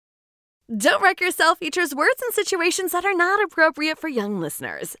Don't Wreck Yourself features words and situations that are not appropriate for young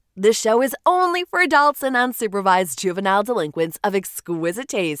listeners. This show is only for adults and unsupervised juvenile delinquents of exquisite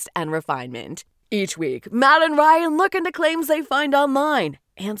taste and refinement. Each week, Matt and Ryan look into claims they find online,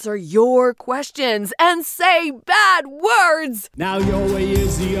 answer your questions, and say bad words. Now your way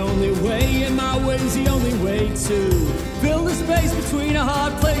is the only way, and my way's the only way too. Fill the space between a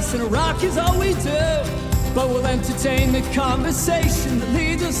hard place and a rock is all we do. But we'll entertain the conversation that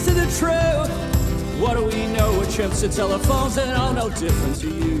leads us to the truth. What do we know? We're trips to telephones and all no different to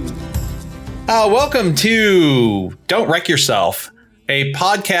you. Welcome to Don't Wreck Yourself, a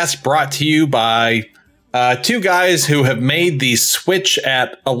podcast brought to you by two guys who have made the switch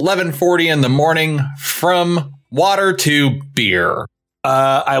at 11:40 in the morning from water to beer.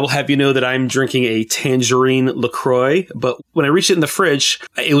 I will have you know that I'm drinking a tangerine LaCroix, but when I reached it in the fridge,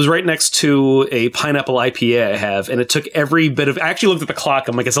 it was right next to a pineapple IPA I have, and it took every bit of... I actually looked at the clock.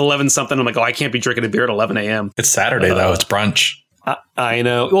 I'm like, it's 11 something. I'm like, oh, I can't be drinking a beer at 11 a.m. It's Saturday, though. It's brunch. I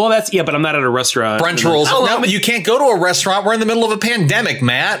know. Well, that's... Yeah, but I'm not at a restaurant. Brunch rules. No, you can't go to a restaurant. We're in the middle of a pandemic,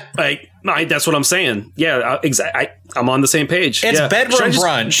 Matt. That's what I'm saying. Yeah, exactly. I'm on the same page. It's bedroom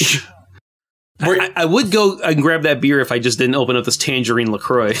brunch. I would go and grab that beer if I just didn't open up this tangerine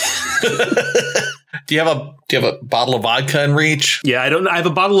LaCroix. Do you have a bottle of vodka in reach? Yeah, I don't. I have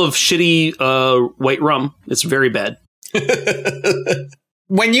a bottle of shitty white rum. It's very bad.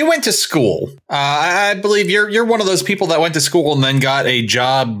 When you went to school, I believe you're one of those people that went to school and then got a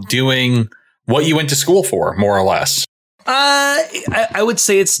job doing what you went to school for, more or less. I would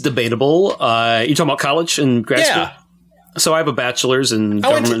say it's debatable. You're talking about college and grad school? So I have a bachelor's in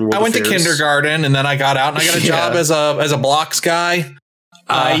government and world affairs. I went to kindergarten, and then I got out and I got a job as a blocks guy.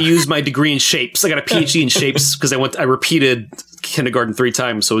 I used my degree in shapes. I got a PhD in shapes because I repeated kindergarten 3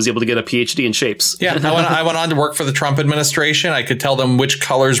 times, so I was able to get a PhD in shapes. Yeah, I went on to work for the Trump administration. I could tell them which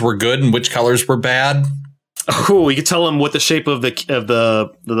colors were good and which colors were bad. Oh, you could tell them what the shape of the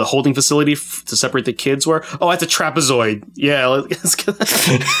holding facility to separate the kids were. Oh, that's a trapezoid. Yeah.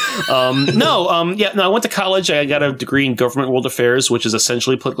 I went to college. I got a degree in government world affairs, which is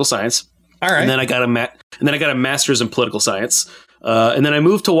essentially political science. All right. And then I got a master's in political science. And then I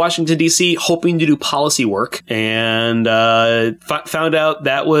moved to Washington, D.C., hoping to do policy work, and found out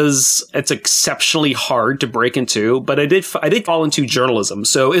it's exceptionally hard to break into. But I did fall into journalism,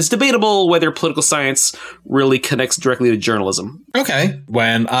 so it's debatable whether political science really connects directly to journalism. Okay.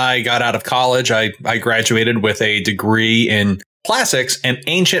 When I got out of college, I graduated with a degree in classics and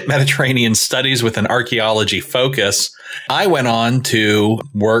ancient Mediterranean studies with an archaeology focus. I went on to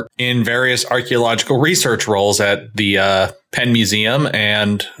work in various archaeological research roles at the Penn Museum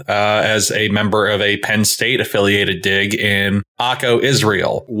and as a member of a Penn State affiliated dig in Akko,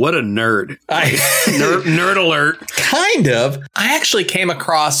 Israel. What a nerd. Nerd alert. Kind of. I actually came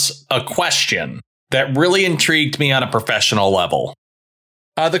across a question that really intrigued me on a professional level.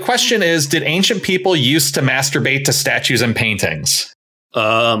 The question is, did ancient people used to masturbate to statues and paintings?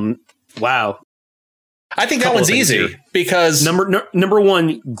 Wow. I think that one's easy because number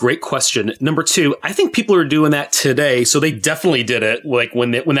one, great question. Number two, I think people are doing that today. So they definitely did it. Like when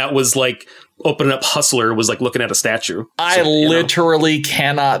that was like opening up Hustler was like looking at a statue. I literally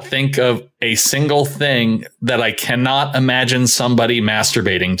cannot think of a single thing that I cannot imagine somebody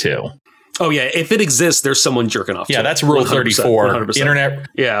masturbating to. Oh, yeah. If it exists, there's someone jerking off. Yeah, that's rule 34. 100%. Internet.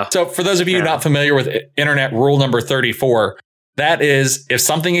 Yeah. So for those of you not familiar with internet rule number 34, that is, if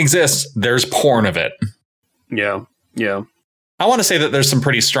something exists, there's porn of it. Yeah. Yeah. I want to say that there's some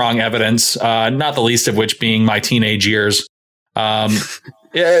pretty strong evidence, not the least of which being my teenage years.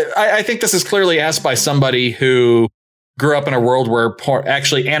 I think this is clearly asked by somebody who grew up in a world where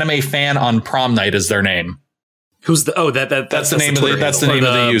actually Anime Fan on Prom Night is their name. Who's the that's the name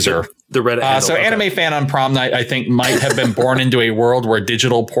of the user. The Reddit handle. So Anime Fan on Prom Night, I think, might have been born into a world where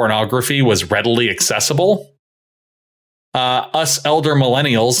digital pornography was readily accessible. Us elder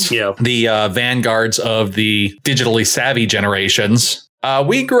millennials, the vanguards of the digitally savvy generations,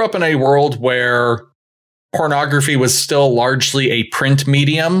 we grew up in a world where pornography was still largely a print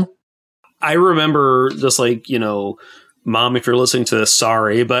medium. I remember just like, Mom, if you're listening to this,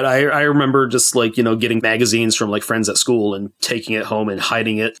 sorry, but I remember just like, getting magazines from like friends at school and taking it home and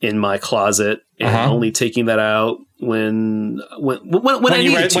hiding it in my closet and only taking that out when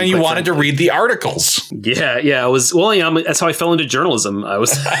you wanted to read the articles. Yeah. That's how I fell into journalism. I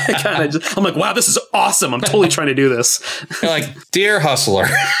was I'm like, wow, this is awesome. I'm totally trying to do this. You're like, dear hustler.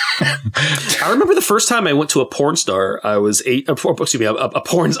 I remember the first time I went to a porn star. I was a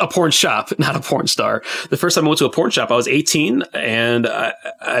porn shop, not a porn star. The first time I went to a porn shop, I was 18, and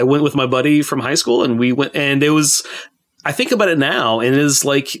I went with my buddy from high school, and we went, and it was I think about it now, and it is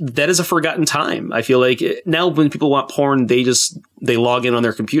like, that is a forgotten time. I feel like now when people want porn, they log in on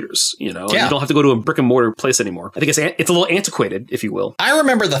their computers, you know, and you don't have to go to a brick and mortar place anymore. I think it's a little antiquated, if you will. I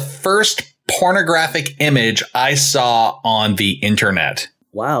remember the first pornographic image I saw on the internet.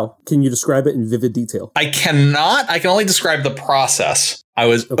 Wow. Can you describe it in vivid detail? I cannot. I can only describe the process. I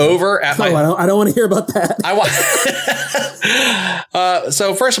was over at I don't want to hear about that.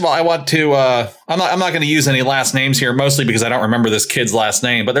 So first of all, I want to, I'm not going to use any last names here, mostly because I don't remember this kid's last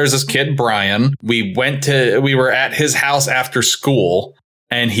name, but there's this kid, Brian. We were at his house after school,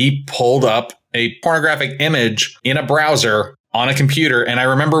 and he pulled up a pornographic image in a browser on a computer. And I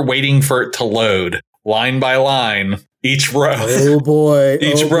remember waiting for it to load line by line. Each row. Oh boy.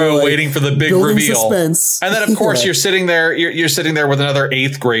 Each row waiting for the big Building reveal. Suspense. And then of course you're sitting there, you're sitting there with another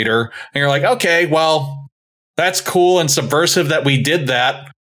 8th grader, and you're like, okay, well, that's cool and subversive that we did that.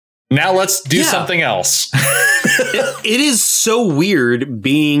 Now let's do something else. It is so weird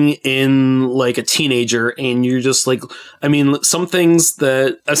being in like a teenager, and you're just like, I mean, something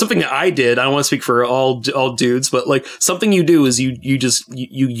that I did, I don't want to speak for all dudes, but like something you do is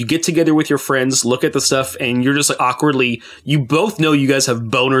you get together with your friends, look at the stuff, and you're just like awkwardly, you both know you guys have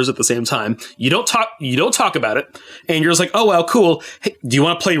boners at the same time. You don't talk about it, and you're just like, oh, well, cool. Hey, do you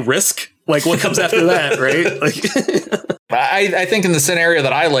want to play Risk? Like, what comes after that, right? Like, I think in the scenario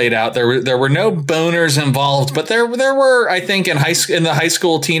that I laid out, there were no boners involved, but there were, I think, in the high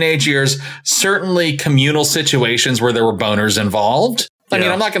school teenage years, certainly communal situations where there were boners involved. I mean,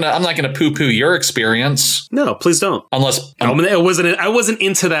 I'm not gonna poo-poo your experience. No, please don't. Unless I wasn't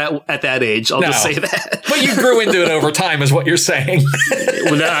into that at that age. I'll just say that. But you grew into it over time, is what you're saying.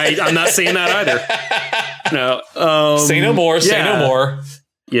 Well, I'm not saying that either. No. Say no more. Say no more.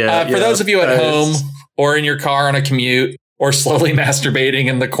 Yeah. For those of you at home or in your car on a commute or slowly masturbating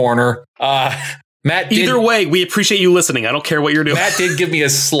in the corner, Matt. Either way, we appreciate you listening. I don't care what you're doing. Matt did give me a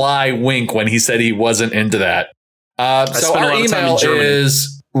sly wink when he said he wasn't into that. So our email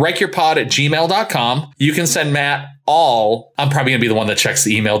is wreckyourpod@gmail.com. You can send Matt I'm probably going to be the one that checks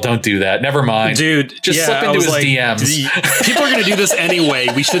the email. Don't do that. Never mind. Dude, just slip into his DMs. People are going to do this anyway.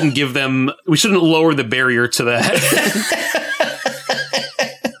 We shouldn't lower the barrier to that.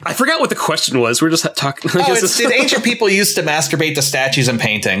 I forgot what the question was. We're just talking. Did ancient people used to masturbate to statues and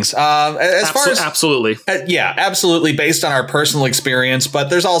paintings? Absolutely. Yeah, absolutely. Based on our personal experience, but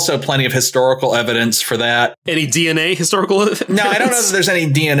there's also plenty of historical evidence for that. Any DNA historical evidence? No, I don't know that there's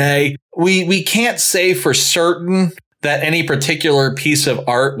any DNA. We can't say for certain that any particular piece of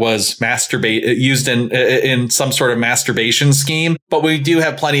art was used in some sort of masturbation scheme, but we do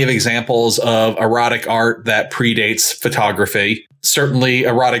have plenty of examples of erotic art that predates photography. Certainly,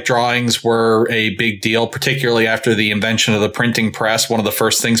 erotic drawings were a big deal, particularly after the invention of the printing press. One of the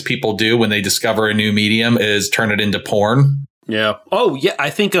first things people do when they discover a new medium is turn it into porn. Yeah. Oh, yeah.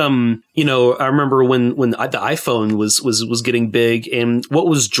 I think, I remember when the iPhone was getting big, and what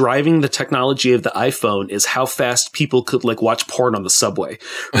was driving the technology of the iPhone is how fast people could like watch porn on the subway,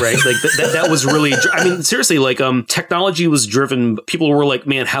 right? Like that was really, I mean, seriously, like, technology was driven. People were like,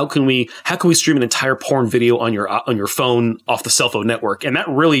 man, how can we stream an entire porn video on your phone off the cell phone network? And that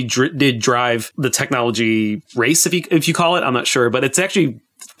really did drive the technology race, if you call it. I'm not sure, but it's actually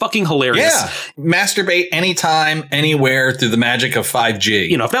fucking hilarious. Yeah. Masturbate anytime, anywhere through the magic of 5G.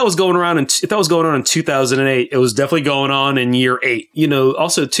 You know, if that was going on in 2008, it was definitely going on in year 8. You know,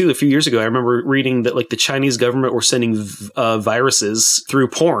 also too, a few years ago, I remember reading that like the Chinese government were sending viruses through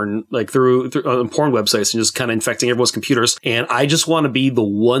porn, like through porn websites, and just kind of infecting everyone's computers. And I just want to be the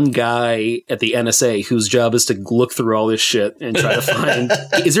one guy at the NSA whose job is to look through all this shit and try to find,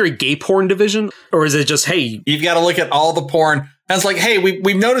 is there a gay porn division? Or is it just, hey, you've got to look at all the porn. And it's like, hey,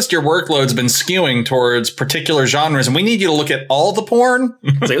 we've noticed your workload's been skewing towards particular genres, and we need you to look at all the porn.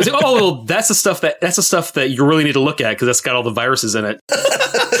 It's like, oh, well, that's the stuff that you really need to look at because that's got all the viruses in it.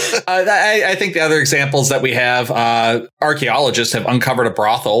 I think the other examples that we have, archaeologists have uncovered a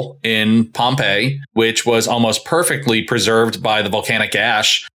brothel in Pompeii, which was almost perfectly preserved by the volcanic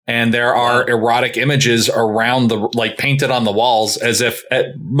ash. And there are erotic images around painted on the walls as if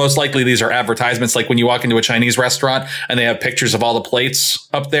most likely these are advertisements. Like when you walk into a Chinese restaurant and they have pictures of all the plates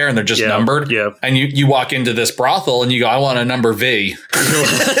up there and they're just numbered. Yeah. And you walk into this brothel and you go, I want a number V.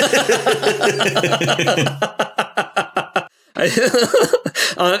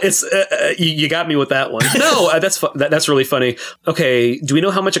 You got me with that one. No, that's really funny. Okay. Do we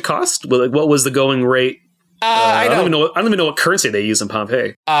know how much it cost? What was the going rate? I don't even know what currency they use in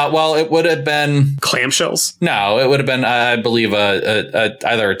Pompeii. Well, it would have been clamshells. No, it would have been, I believe,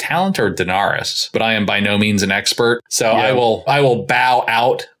 either a talent or a denarius. But I am by no means an expert, so I will bow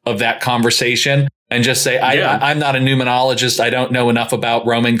out of that conversation. and just say, Yeah. I'm not a numinologist. I don't know enough about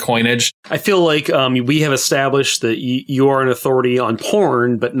Roman coinage. I feel like we have established that you are an authority on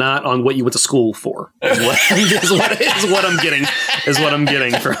porn, but not on what you went to school for. Is what I'm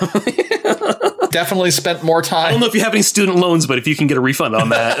getting from. Definitely spent more I time. don't know if you have any student loans, but if you can get a refund on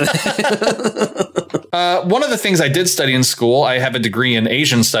that. One of the things I did study in school, I have a degree in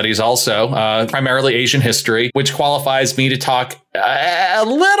Asian studies also, primarily Asian history, which qualifies me to talk a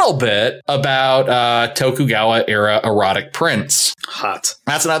little bit about Tokugawa era erotic prints. Hot.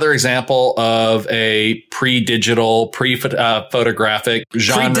 That's another example of a pre-digital, pre-photographic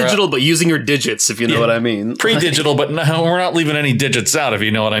genre. Pre-digital, but using your digits, if you know what I mean. Pre-digital, but no, we're not leaving any digits out, if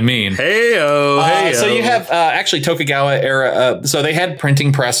you know what I mean. Hey-o. So you have actually Tokugawa era. So they had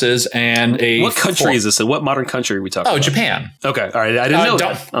printing presses and a. What country is this in? What modern country are we talking about? Oh, Japan. Okay. All right. I didn't know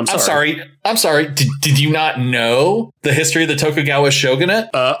that. I'm sorry. Did you not know the history of the Tokugawa shogunate?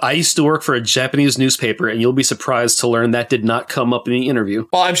 I used to work for a Japanese newspaper, and you'll be surprised to learn that did not come up in the interview.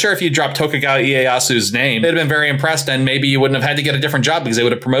 Well, I'm sure if you dropped Tokugawa Ieyasu's name, they'd have been very impressed, and maybe you wouldn't have had to get a different job because they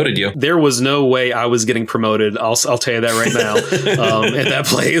would have promoted you. There was no way I was getting promoted. I'll tell you that right now at that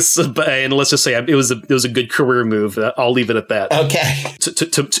place. And let's just say it was a good career move. I'll leave it at that. Okay.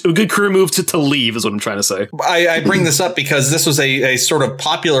 A good career move to leave is what I'm trying to say. I bring this up because this was a sort of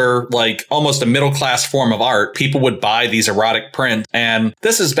popular, like almost a middle class form of art. People would buy these erotic prints. And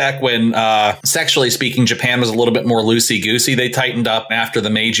this is back when, sexually speaking, Japan was a little bit more loosey-goosey. They tightened up after the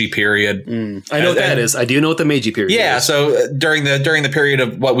Meiji period. I know what that is. I do know what the Meiji period is. Yeah, so during the period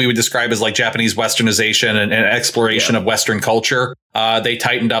of what we would describe as like Japanese westernization and exploration of Western culture, they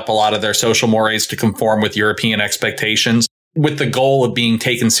tightened up a lot of their social mores to conform with European expectations, with the goal of being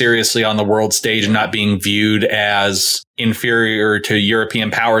taken seriously on the world stage and not being viewed as inferior to European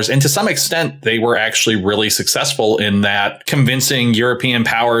powers. And to some extent, they were actually really successful in that, convincing European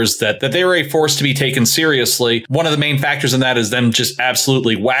powers that they were a force to be taken seriously. One of the main factors in that is them just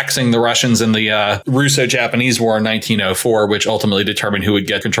absolutely waxing the Russians in the Russo-Japanese War in 1904, which ultimately determined who would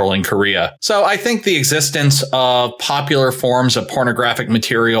get controlling Korea. So I think the existence of popular forms of pornographic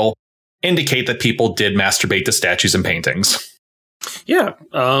material indicate that people did masturbate to statues and paintings. Yeah.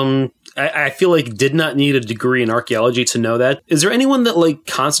 I feel like did not need a degree in archaeology to know that. Is there anyone that like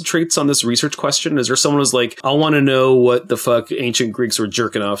concentrates on this research question? Is there someone who's like, I want to know what the fuck ancient Greeks were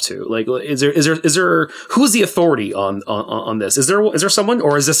jerking off to? Like, is there who's the authority on this? Is there someone,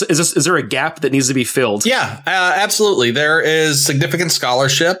 or is there a gap that needs to be filled? Yeah, absolutely. There is significant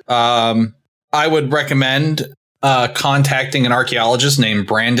scholarship. I would recommend contacting an archaeologist named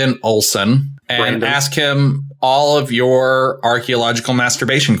Brandon Olson and ask him all of your archaeological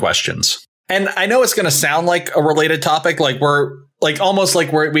masturbation questions. And I know it's going to sound like a related topic, like we're like almost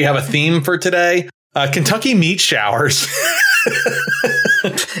like we have a theme for today. Kentucky meat showers.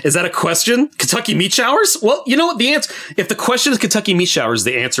 Is that a question? Kentucky meat showers? Well, you know what? The answer, if the question is Kentucky meat showers,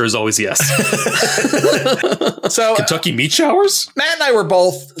 the answer is always yes. So Kentucky meat showers? Matt and I were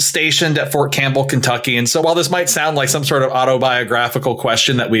both stationed at Fort Campbell, Kentucky. And so while this might sound like some sort of autobiographical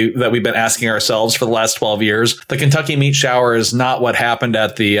question that we've been asking ourselves for the last 12 years, the Kentucky meat shower is not what happened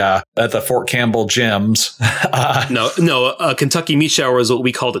at the Fort Campbell gyms. No, Kentucky meat shower is what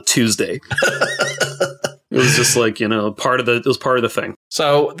we called a Tuesday. It was just like, part of the thing.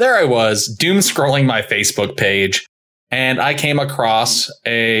 So there I was, doom scrolling my Facebook page, and I came across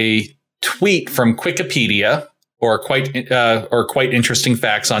a tweet from Wikipedia, or quite interesting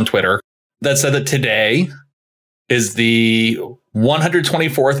facts on Twitter, that said that today is the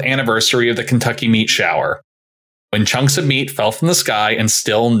 124th anniversary of the Kentucky meat shower, when chunks of meat fell from the sky and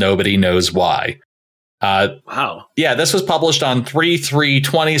still nobody knows why. Wow. Yeah, this was published on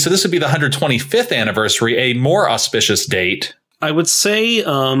 3/3/20, so this would be the 125th anniversary, a more auspicious date. I would say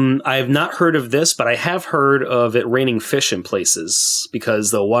I have not heard of this, but I have heard of it raining fish in places because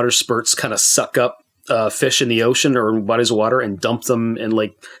the water spurts kind of suck up fish in the ocean or bodies of water and dump them in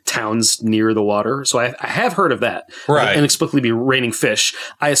like towns near the water. So I have heard of that. Right. Inexplicably be raining fish.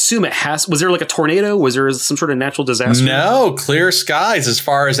 I assume it has. Was there like a tornado? Was there some sort of natural disaster? No, clear skies as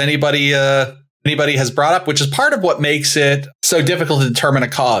far as anybody has brought up, which is part of what makes it so difficult to determine a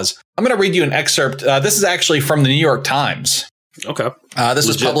cause. I'm going to read you an excerpt. This is actually from the New York Times. Okay. This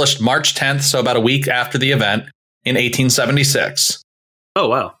was published March 10th, so about a week after the event in 1876. Oh,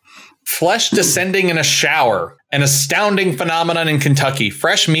 wow. Flesh descending in a shower, an astounding phenomenon in Kentucky.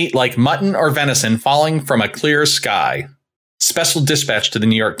 Fresh meat like mutton or venison falling from a clear sky. Special dispatch to the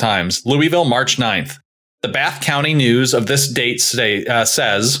New York Times. Louisville, March 9th. The Bath County News of this date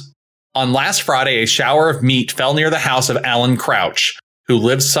says, on last Friday, a shower of meat fell near the house of Alan Crouch, who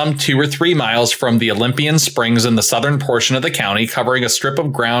lives some 2 or 3 miles from the Olympian Springs in the southern portion of the county, covering a strip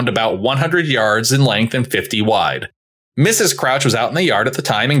of ground about 100 yards in length and 50 wide. Mrs. Crouch was out in the yard at the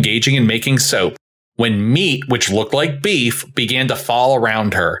time engaging in making soap when meat, which looked like beef, began to fall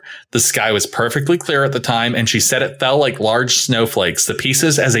around her. The sky was perfectly clear at the time, and she said it fell like large snowflakes, the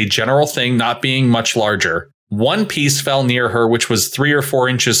pieces as a general thing not being much larger. One piece fell near her, which was 3 or 4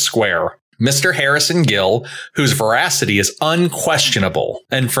 inches square. Mr. Harrison Gill, whose veracity is unquestionable,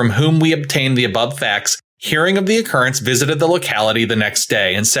 and from whom we obtained the above facts, hearing of the occurrence, visited the locality the next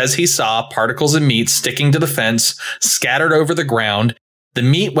day and says he saw particles of meat sticking to the fence, scattered over the ground. The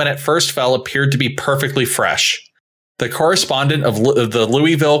meat, when it first fell, appeared to be perfectly fresh. The correspondent of the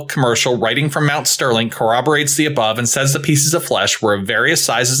Louisville Commercial, writing from Mount Sterling, corroborates the above and says the pieces of flesh were of various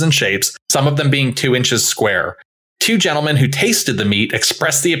sizes and shapes, some of them being 2 inches square. 2 gentlemen who tasted the meat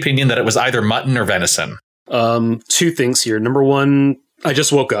expressed the opinion that it was either mutton or venison. 2 things here. Number 1, I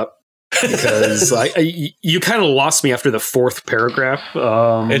just woke up because you kind of lost me after the 4th paragraph.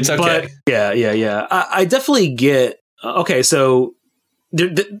 It's okay. But yeah. I definitely get. Okay, so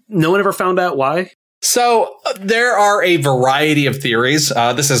no one ever found out why. So there are a variety of theories.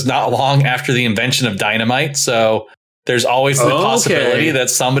 This is not long after the invention of dynamite, so there's always the possibility that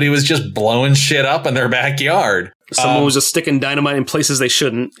somebody was just blowing shit up in their backyard. Someone was just sticking dynamite in places they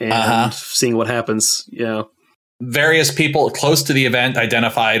shouldn't and seeing what happens. Yeah. Various people close to the event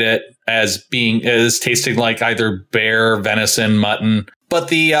identified it as tasting like either bear, venison, mutton. But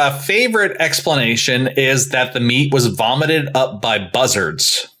the favorite explanation is that the meat was vomited up by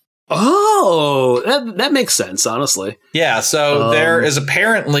buzzards. Oh, that makes sense, honestly. Yeah, so there is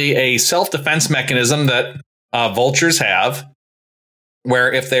apparently a self-defense mechanism that vultures have,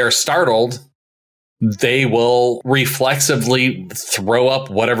 where if they are startled, they will reflexively throw up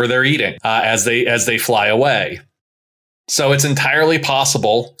whatever they're eating as they fly away. So it's entirely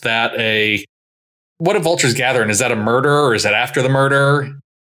possible that what do vultures gather? And is that a murder, or is that after the murder?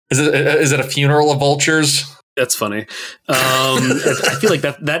 Is it a funeral of vultures? That's funny. I feel like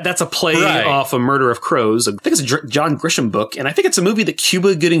that's a play off A Murder of Crows. I think it's a John Grisham book, and I think it's a movie that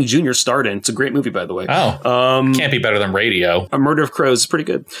Cuba Gooding Jr. starred in. It's a great movie, by the way. Oh, can't be better than Radio. A Murder of Crows is pretty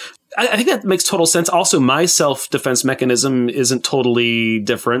good. I think that makes total sense. Also, my self-defense mechanism isn't totally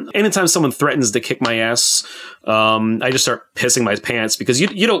different. Anytime someone threatens to kick my ass, I just start pissing my pants because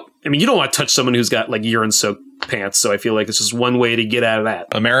you don't want to touch someone who's got like urine-soaked pants. So I feel like it's just one way to get out of that.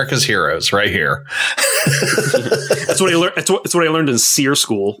 America's heroes, right here. That's what I learned. That's what I learned in SEER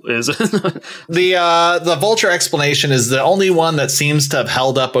school. Is the vulture explanation is the only one that seems to have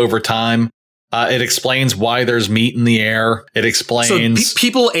held up over time. It explains why there's meat in the air. It explains... So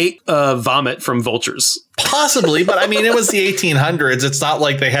people ate vomit from vultures. Possibly, but I mean, it was the 1800s. It's not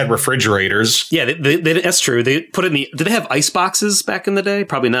like they had refrigerators. Yeah, that's true. They put it in the... Did they have ice boxes back in the day?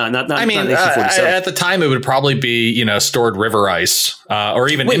 Probably not. Not I mean, not 1847. At the time, it would probably be, stored river ice or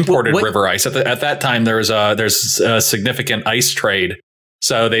even imported river ice. At that time, there's a significant ice trade.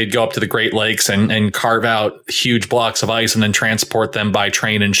 So they'd go up to the Great Lakes and carve out huge blocks of ice and then transport them by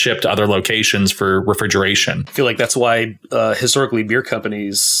train and ship to other locations for refrigeration. I feel like that's why historically beer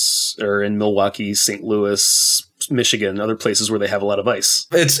companies are in Milwaukee, St. Louis, Michigan, other places where they have a lot of ice.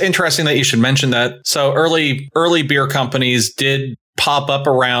 It's interesting that you should mention that. So early beer companies did pop up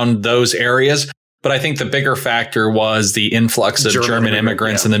around those areas. But I think the bigger factor was the influx of German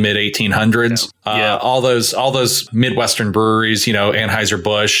immigrants in the mid 1800s. All those Midwestern breweries,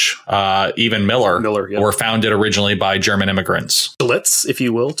 Anheuser-Busch, even Miller were founded originally by German immigrants. Schlitz, if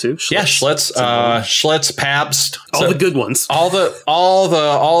you will, too. Schlitz. Yeah, Schlitz, Pabst. All the good ones. All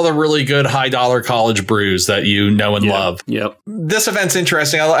the really good high dollar college brews that you know and love. Yep. This event's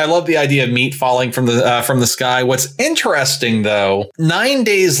interesting. I love the idea of meat falling from the sky. What's interesting, though, 9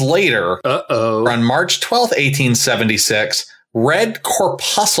 days later, on March 12th, 1876, red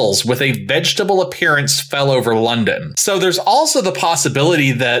corpuscles with a vegetable appearance fell over London. So there's also the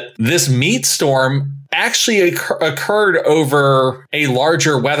possibility that this meat storm actually occurred over a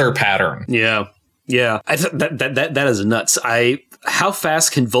larger weather pattern. Yeah. That is nuts. How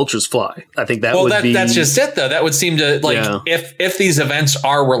fast can vultures fly? I think that's just it, though. That would seem to if these events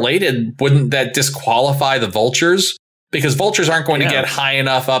are related, wouldn't that disqualify the vultures? Because vultures aren't going to get high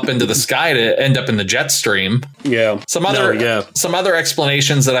enough up into the sky to end up in the jet stream. Yeah. Some other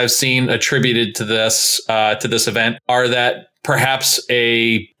explanations that I've seen attributed to this event are that perhaps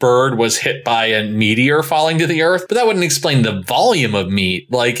a bird was hit by a meteor falling to the earth, but that wouldn't explain the volume of meat.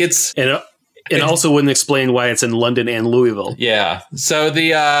 It also wouldn't explain why it's in London and Louisville. Yeah. So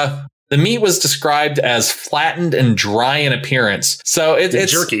the The meat was described as flattened and dry in appearance. So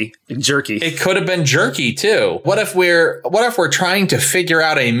it's jerky. It could have been jerky too. What if we're trying to figure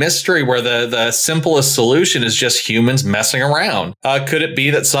out a mystery where the simplest solution is just humans messing around? Could it be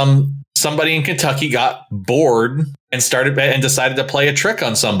that somebody in Kentucky got bored and decided to play a trick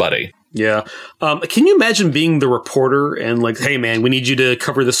on somebody? Yeah. Can you imagine being the reporter and like, hey, man, we need you to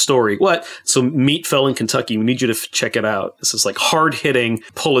cover this story? What? So meat fell in Kentucky. We need you to check it out. This is like hard-hitting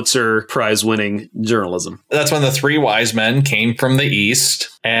Pulitzer Prize-winning journalism. That's when the three wise men came from the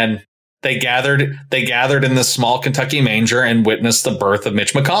east and they gathered in this small Kentucky manger and witnessed the birth of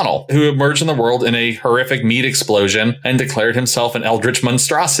Mitch McConnell, who emerged in the world in a horrific meat explosion and declared himself an eldritch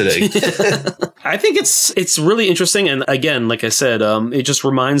monstrosity. I think it's really interesting. And again, like I said, it just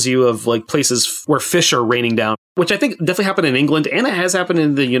reminds you of like places where fish are raining down, which I think definitely happened in England, and it has happened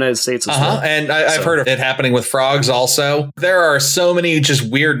in the United States as well. And I've heard of it happening with frogs also. There are so many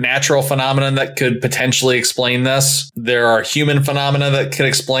just weird natural phenomena that could potentially explain this. There are human phenomena that could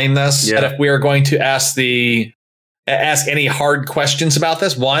explain this. Yeah. And if we are going to ask any hard questions about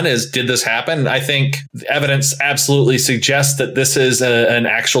this, one is, did this happen? I think evidence absolutely suggests that this is an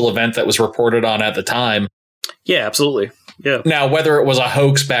actual event that was reported on at the time. Yeah, absolutely. Yeah. Now, whether it was a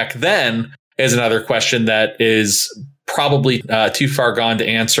hoax back then is another question that is probably too far gone to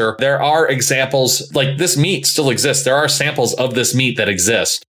answer. There are examples, like this meat still exists. There are samples of this meat that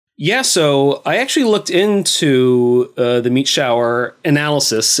exist. Yeah, so I actually looked into the meat shower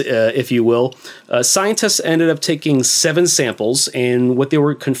analysis, if you will. Scientists ended up taking 7 samples, and what they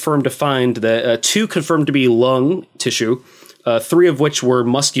were confirmed to find, that 2 confirmed to be lung tissue, 3 of which were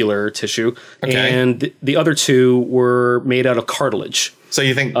muscular tissue, and the other 2 were made out of cartilage. So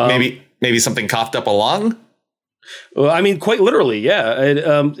you think maybe something coughed up a lung? Well, I mean, quite literally, yeah.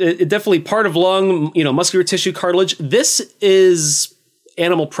 It definitely part of lung, muscular tissue, cartilage. This is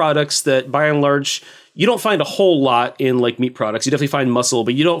animal products that, by and large, you don't find a whole lot in like meat products. You definitely find muscle,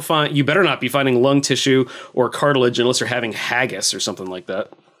 but you better not be finding lung tissue or cartilage unless you're having haggis or something like that.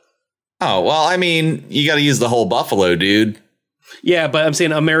 Oh, well, I mean, you got to use the whole buffalo, dude. Yeah, but I'm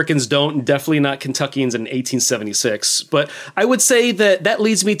saying Americans don't, definitely not Kentuckians in 1876. But I would say that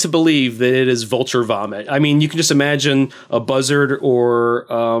leads me to believe that it is vulture vomit. I mean, you can just imagine a buzzard or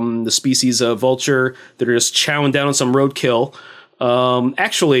the species of vulture that are just chowing down on some roadkill.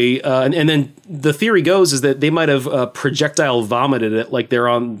 And then the theory goes is that they might have projectile vomited it like they're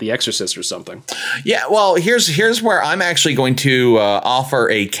on The Exorcist or something. Yeah, well, here's where I'm actually going to offer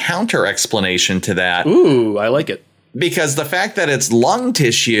a counter explanation to that. Ooh, I like it. Because the fact that it's lung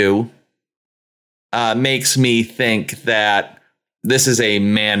tissue makes me think that this is a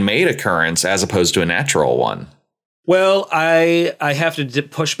man-made occurrence as opposed to a natural one. Well, I have to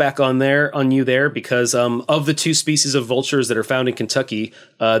push back on you there because of the 2 species of vultures that are found in Kentucky,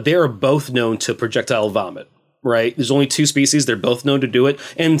 they are both known to projectile vomit. Right? There's only 2 species. They're both known to do it.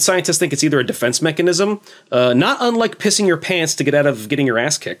 And scientists think it's either a defense mechanism, not unlike pissing your pants to get out of getting your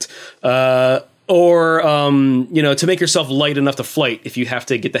ass kicked, or to make yourself light enough to flight if you have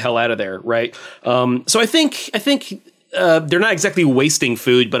to get the hell out of there. Right? So I think they're not exactly wasting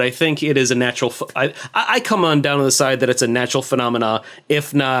food, but I think it is a natural. I come on down to the side that it's a natural phenomena,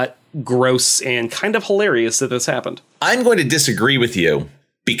 if not gross and kind of hilarious that this happened. I'm going to disagree with you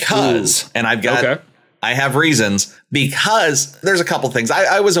because, and I have reasons, because there's a couple things.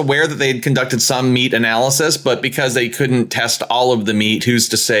 I was aware that they'd conducted some meat analysis, but because they couldn't test all of the meat, who's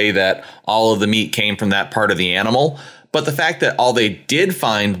to say that all of the meat came from that part of the animal? But the fact that all they did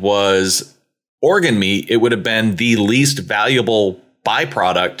find was organ meat, it would have been the least valuable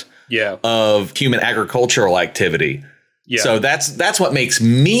byproduct of human agricultural activity. Yeah. So that's what makes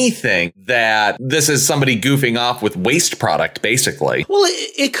me think that this is somebody goofing off with waste product, basically. Well,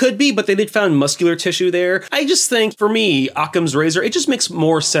 it could be, but they did find muscular tissue there. I just think, for me, Occam's razor, it just makes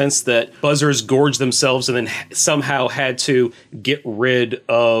more sense that buzzers gorged themselves and then somehow had to get rid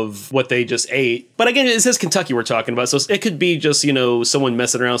of what they just ate. But again, it says Kentucky we're talking about, so it could be just, someone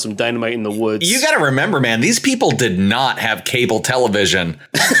messing around with some dynamite in the woods. You got to remember, man, these people did not have cable television.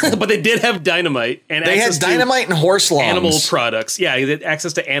 But they did have dynamite. And they had dynamite and horse lungs. Animal products. Yeah, they had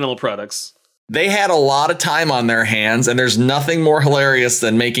access to animal products. They had a lot of time on their hands, and there's nothing more hilarious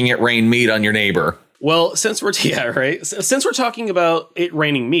than making it rain meat on your neighbor. Well, since we're talking about it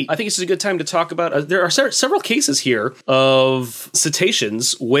raining meat, I think it's a good time to talk about, there are several cases here of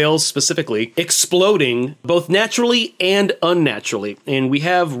cetaceans, whales specifically, exploding both naturally and unnaturally. And we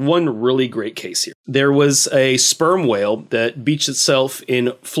have one really great case here. There was a sperm whale that beached itself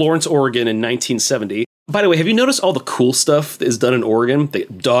in Florence, Oregon in 1970. By the way, have you noticed all the cool stuff that is done in Oregon? The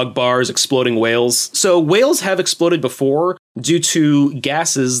dog bars, exploding whales. So whales have exploded before, due to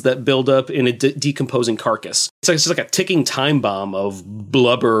gases that build up in a decomposing carcass. It's like a ticking time bomb of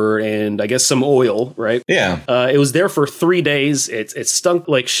blubber and I guess some oil, right? Yeah. It was there for 3 days. It stunk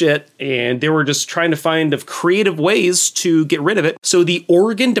like shit, and they were just trying to find creative ways to get rid of it. So the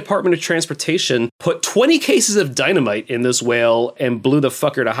Oregon Department of Transportation put 20 cases of dynamite in this whale and blew the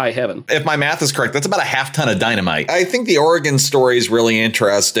fucker to high heaven. If my math is correct, that's about a half ton of dynamite. I think the Oregon story is really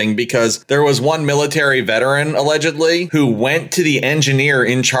interesting because there was one military veteran, allegedly, who went to the engineer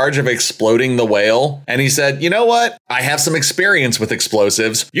in charge of exploding the whale, and he said, you know what? I have some experience with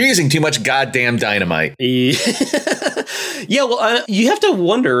explosives. You're using too much goddamn dynamite. Yeah, well, you have to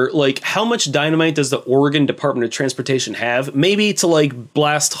wonder, like, how much dynamite does the Oregon Department of Transportation have? Maybe to, like,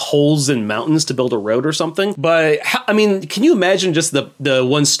 blast holes in mountains to build a road or something. But, I mean, can you imagine just the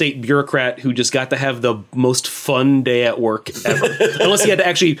one state bureaucrat who just got to have the most fun day at work ever? Unless he had to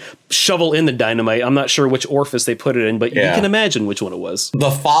actually shovel in the dynamite. I'm not sure which orifice they put it in, but you can imagine which one it was.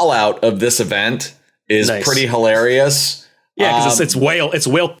 The fallout of this event is pretty hilarious. Yeah, because it's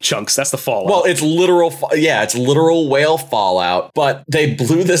whale chunks. That's the fallout. Well, it's literal whale fallout. But they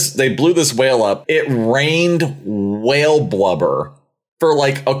blew this whale up. It rained whale blubber for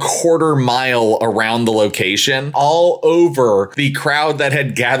like a quarter mile around the location, all over the crowd that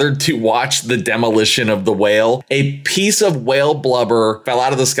had gathered to watch the demolition of the whale. A piece of whale blubber fell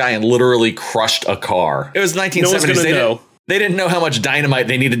out of the sky and literally crushed a car. It was 1970s. No one's gonna know. They didn't know how much dynamite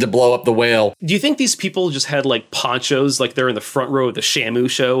they needed to blow up the whale. Do you think these people just had like ponchos, like they're in the front row of the Shamu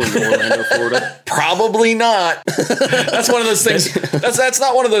show in Orlando, Florida? Probably not. That's one of those things. That's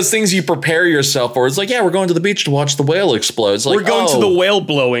not one of those things you prepare yourself for. It's like, yeah, we're going to the beach to watch the whale explode. It's like, we're going to the whale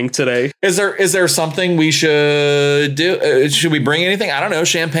blowing today. Is there something we should do? Should we bring anything? I don't know.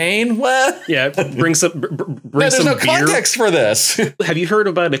 Champagne? What? Yeah, bring some there's some no beer. Context for this. Have you heard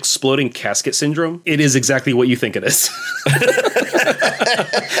about exploding casket syndrome? It is exactly what you think it is.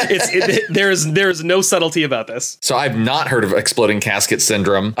 There's no subtlety about this. So I've not heard of exploding casket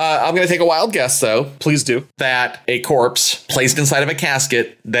syndrome. I'm going to take a wild guess, though. Please do. That a corpse placed inside of a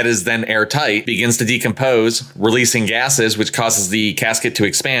casket that is then airtight begins to decompose, releasing gases, which causes the casket to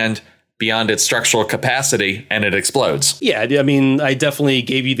expand beyond its structural capacity, and it explodes. Yeah, I mean, I definitely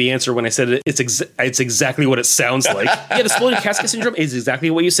gave you the answer when I said it's exactly what it sounds like. Yeah, the exploding casket syndrome is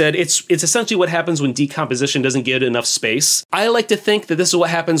exactly what you said. It's essentially what happens when decomposition doesn't get enough space. I like to think that this is what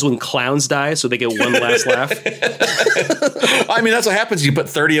happens when clowns die, so they get one last laugh. I mean, that's what happens. You put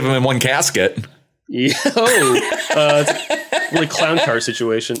 30 of them in one casket. Yeah. Really clown car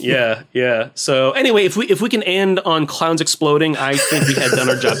situation. Yeah. So anyway, if we can end on clowns exploding, I think we had done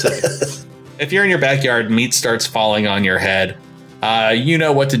our job today. If you're in your backyard, meat starts falling on your head, you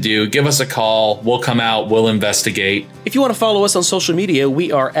know what to do. Give us a call. We'll come out. We'll investigate. If you want to follow us on social media,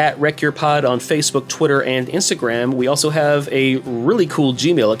 we are at WreckYourPod on Facebook, Twitter, and Instagram. We also have a really cool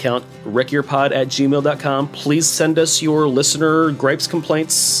Gmail account, WreckYourPod@gmail.com. Please send us your listener gripes,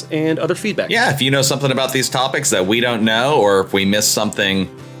 complaints, and other feedback. Yeah, if you know something about these topics that we don't know, or if we missed something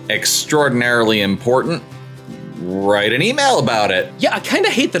extraordinarily important, write an email about it. Yeah, I kind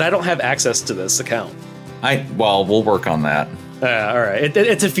of hate that I don't have access to this account. We'll work on that. All right.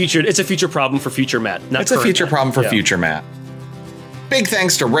 It's a future problem for future Matt. It's a future problem for future Matt. Big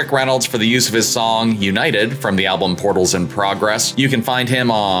thanks to Rick Reynolds for the use of his song United from the album Portals in Progress. You can find him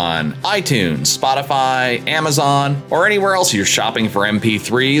on iTunes, Spotify, Amazon, or anywhere else you're shopping for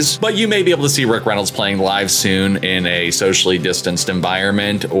MP3s. But you may be able to see Rick Reynolds playing live soon in a socially distanced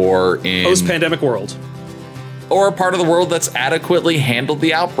environment or in post-pandemic world. Or a part of the world that's adequately handled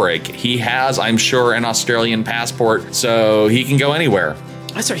the outbreak. He has, I'm sure, an Australian passport, so he can go anywhere.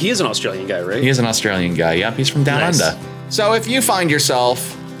 That's right. He is an Australian guy, right? He is an Australian guy. Yep, he's from down under. So if you find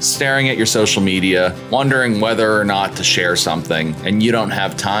yourself staring at your social media, wondering whether or not to share something, and you don't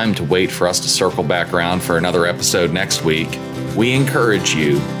have time to wait for us to circle back around for another episode next week, we encourage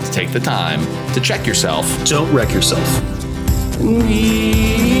you to take the time to check yourself. Don't wreck yourself.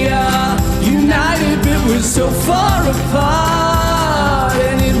 We are united, but we're so far apart,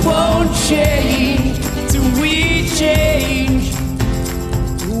 and it won't change till we change.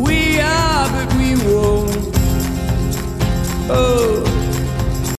 We are, but we won't. Oh.